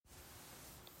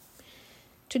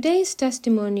Today's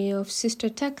testimony of Sister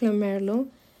Thecla Merlo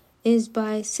is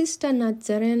by Sister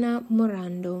Nazarena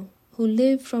Morando, who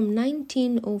lived from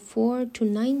 1904 to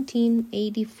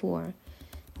 1984,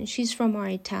 and she's from our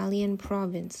Italian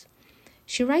province.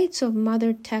 She writes of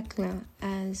Mother Thecla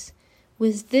as,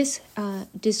 with this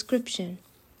description,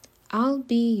 "I'll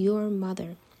be your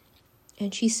mother."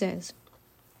 And she says,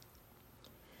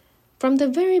 "From the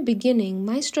very beginning,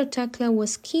 Maestra Thecla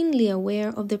was keenly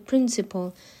aware of the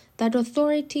principle that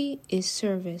authority is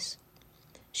service.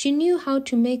 She knew how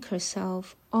to make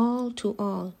herself all to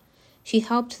all. She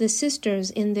helped the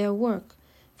sisters in their work,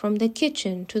 from the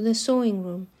kitchen to the sewing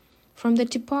room, from the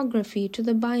typography to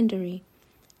the bindery.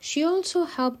 She also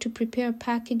helped to prepare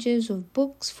packages of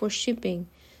books for shipping,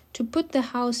 to put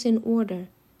the house in order,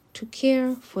 to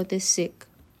care for the sick.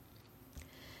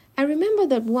 I remember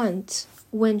that once,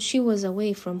 when she was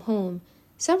away from home,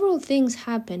 several things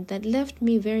happened that left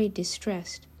me very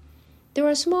distressed. They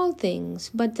were small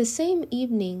things, but the same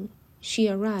evening she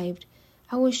arrived,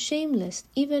 I was shameless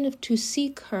even to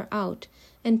seek her out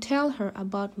and tell her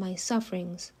about my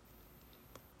sufferings.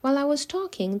 While I was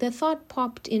talking, the thought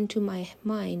popped into my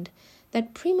mind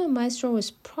that Prima Maestra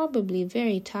was probably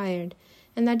very tired,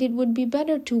 and that it would be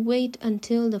better to wait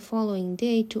until the following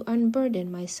day to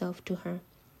unburden myself to her.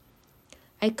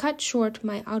 I cut short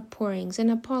my outpourings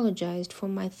and apologized for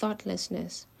my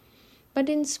thoughtlessness. But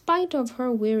in spite of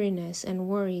her weariness and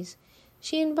worries,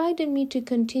 she invited me to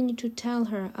continue to tell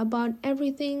her about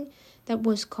everything that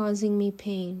was causing me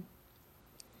pain.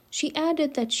 She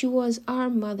added that she was our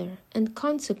mother, and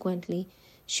consequently,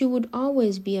 she would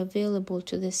always be available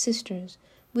to the sisters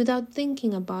without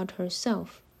thinking about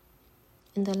herself.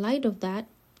 In the light of that,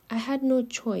 I had no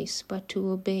choice but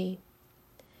to obey.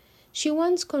 She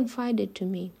once confided to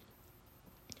me,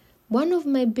 "One of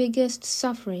my biggest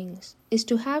sufferings is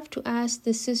to have to ask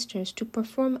the sisters to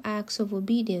perform acts of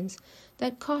obedience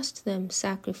that cost them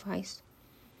sacrifice.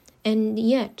 And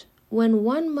yet, when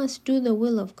one must do the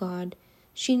will of God,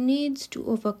 she needs to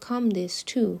overcome this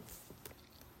too."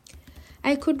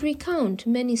 I could recount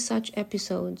many such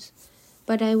episodes,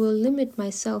 but I will limit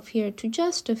myself here to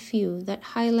just a few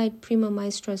that highlight Prima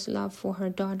Maestra's love for her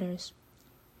daughters.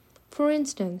 For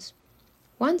instance,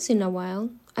 once in a while,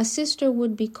 a sister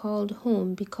would be called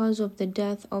home because of the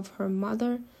death of her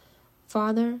mother,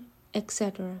 father,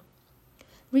 etc.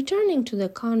 Returning to the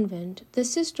convent, the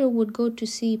sister would go to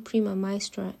see Prima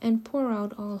Maestra and pour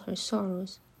out all her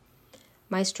sorrows.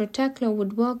 Maestra Thecla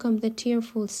would welcome the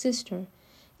tearful sister,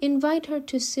 invite her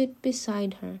to sit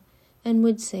beside her, and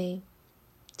would say,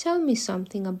 "Tell me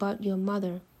something about your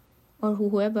mother, or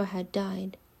whoever had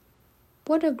died."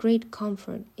 What a great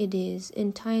comfort it is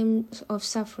in times of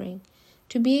suffering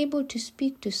to be able to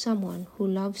speak to someone who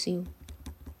loves you.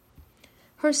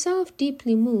 Herself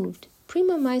deeply moved,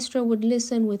 Prima Maestra would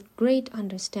listen with great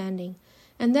understanding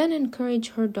and then encourage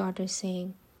her daughter,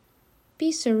 saying,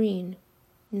 "Be serene.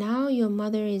 Now your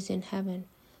mother is in heaven,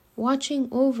 watching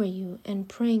over you and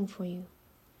praying for you.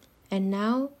 And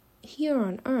now, here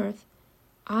on earth,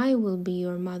 I will be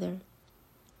your mother.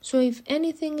 So if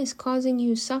anything is causing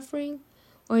you suffering,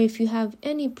 or if you have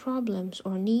any problems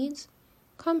or needs,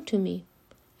 come to me.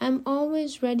 I'm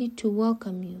always ready to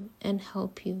welcome you and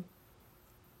help you."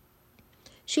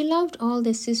 She loved all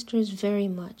the sisters very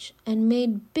much and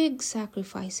made big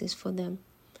sacrifices for them.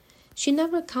 She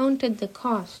never counted the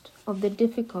cost of the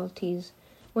difficulties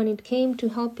when it came to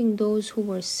helping those who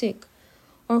were sick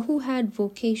or who had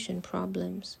vocation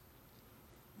problems.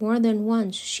 More than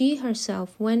once, she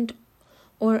herself went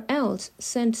or else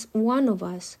sent one of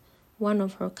us, one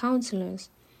of her counselors,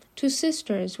 to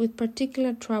sisters with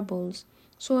particular troubles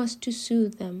so as to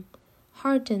soothe them,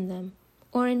 hearten them,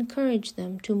 or encourage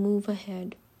them to move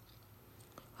ahead.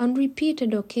 On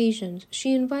repeated occasions,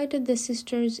 she invited the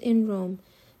sisters in Rome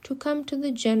to come to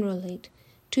the Generalate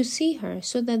to see her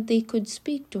so that they could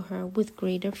speak to her with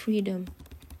greater freedom.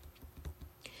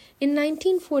 In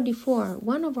 1944,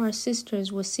 one of our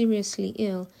sisters was seriously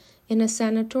ill in a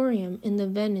sanatorium in the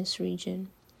Venice region.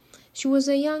 She was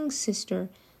a young sister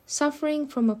suffering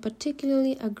from a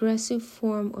particularly aggressive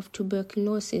form of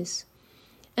tuberculosis,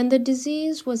 and the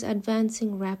disease was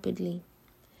advancing rapidly.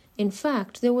 In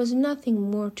fact, there was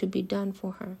nothing more to be done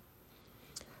for her.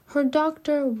 Her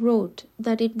doctor wrote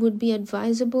that it would be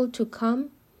advisable to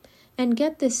come and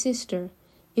get the sister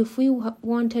if we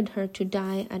wanted her to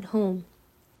die at home.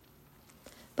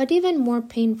 But even more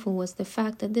painful was the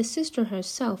fact that the sister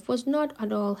herself was not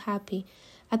at all happy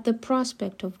at the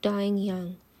prospect of dying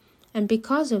young, and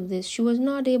because of this she was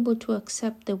not able to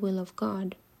accept the will of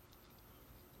God.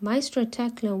 Maestra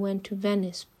Thecla went to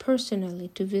Venice personally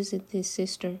to visit this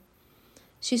sister.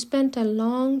 She spent a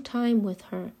long time with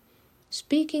her,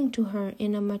 speaking to her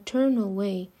in a maternal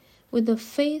way with a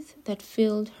faith that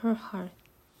filled her heart.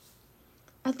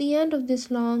 At the end of this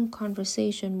long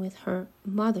conversation with her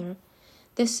mother,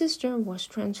 the sister was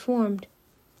transformed.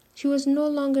 She was no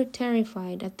longer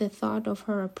terrified at the thought of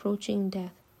her approaching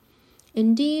death.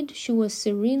 Indeed, she was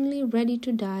serenely ready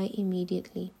to die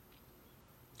immediately,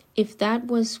 if that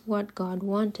was what God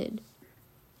wanted.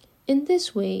 In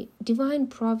this way, divine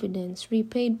providence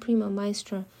repaid Prima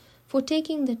Maestra for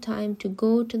taking the time to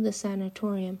go to the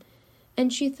sanatorium,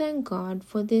 and she thanked God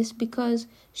for this because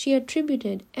she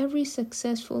attributed every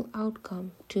successful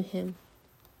outcome to him.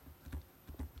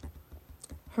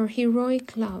 Her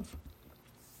heroic love.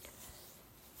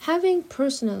 Having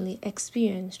personally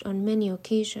experienced on many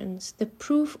occasions the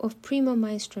proof of Prima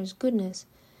Maestra's goodness,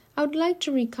 I would like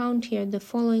to recount here the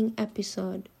following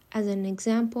episode as an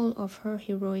example of her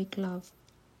heroic love.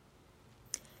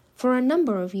 For a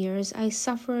number of years, I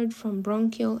suffered from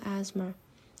bronchial asthma,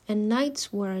 and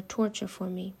nights were a torture for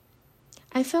me.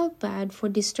 I felt bad for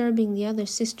disturbing the other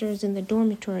sisters in the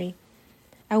dormitory.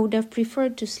 I would have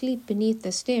preferred to sleep beneath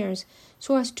the stairs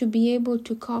so as to be able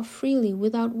to cough freely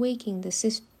without waking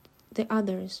the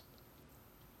others.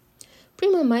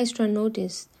 Prima Maestra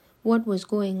noticed what was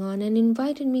going on and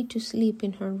invited me to sleep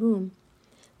in her room.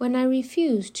 When I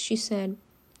refused, she said,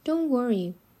 "Don't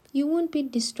worry, you won't be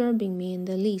disturbing me in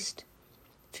the least.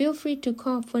 Feel free to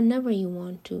cough whenever you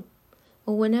want to,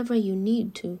 or whenever you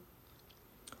need to.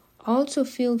 Also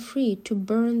feel free to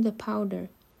burn the powder."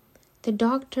 The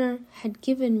doctor had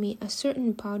given me a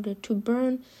certain powder to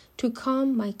burn to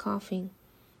calm my coughing.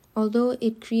 Although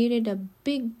it created a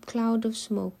big cloud of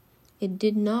smoke, it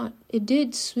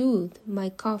did soothe my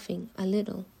coughing a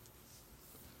little.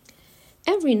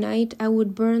 Every night I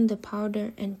would burn the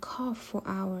powder and cough for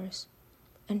hours,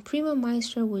 and Prima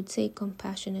Maestra would say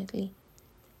compassionately,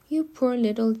 "You poor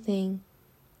little thing,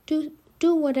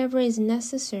 do whatever is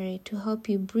necessary to help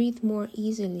you breathe more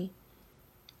easily."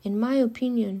 In my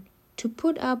opinion, to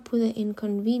put up with the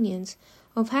inconvenience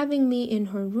of having me in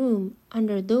her room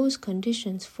under those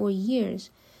conditions for years,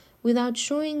 without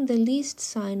showing the least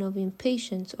sign of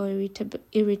impatience or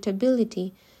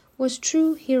irritability, was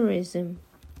true heroism.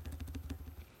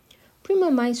 Prima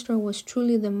Maestra was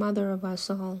truly the mother of us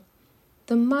all,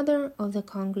 the mother of the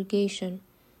congregation,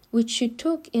 which she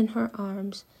took in her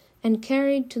arms and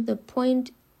carried to the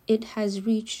point it has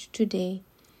reached today,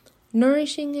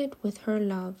 nourishing it with her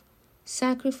love,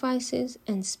 sacrifices,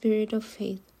 and spirit of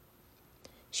faith.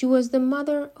 She was the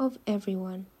mother of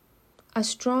everyone, a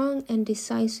strong and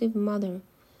decisive mother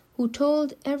who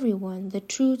told everyone the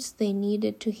truths they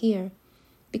needed to hear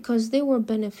because they were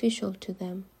beneficial to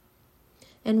them.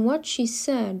 And what she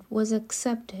said was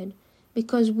accepted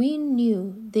because we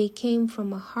knew they came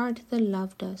from a heart that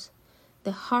loved us,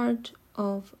 the heart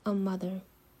of a mother.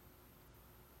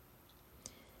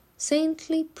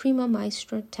 Saintly Prima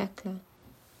Maestra Thecla,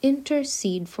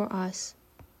 intercede for us.